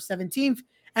November 17th.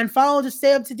 And follow to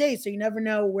stay up to date so you never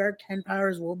know where Ken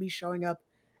Powers will be showing up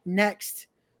next.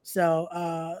 So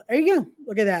there you go.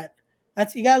 Look at that.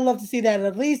 That's you gotta love to see that.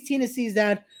 At least Tina sees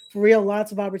that for real.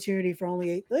 Lots of opportunity for only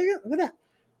 8. Look at that.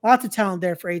 Lots of talent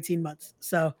there for 18 months.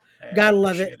 So I gotta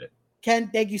love it. appreciate it. Ken,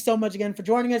 thank you so much again for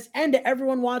joining us. And to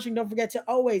everyone watching, don't forget to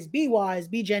always be wise,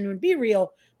 be genuine, be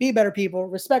real, be better people,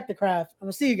 respect the craft. And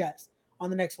we'll see you guys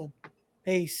on the next one.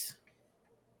 Peace.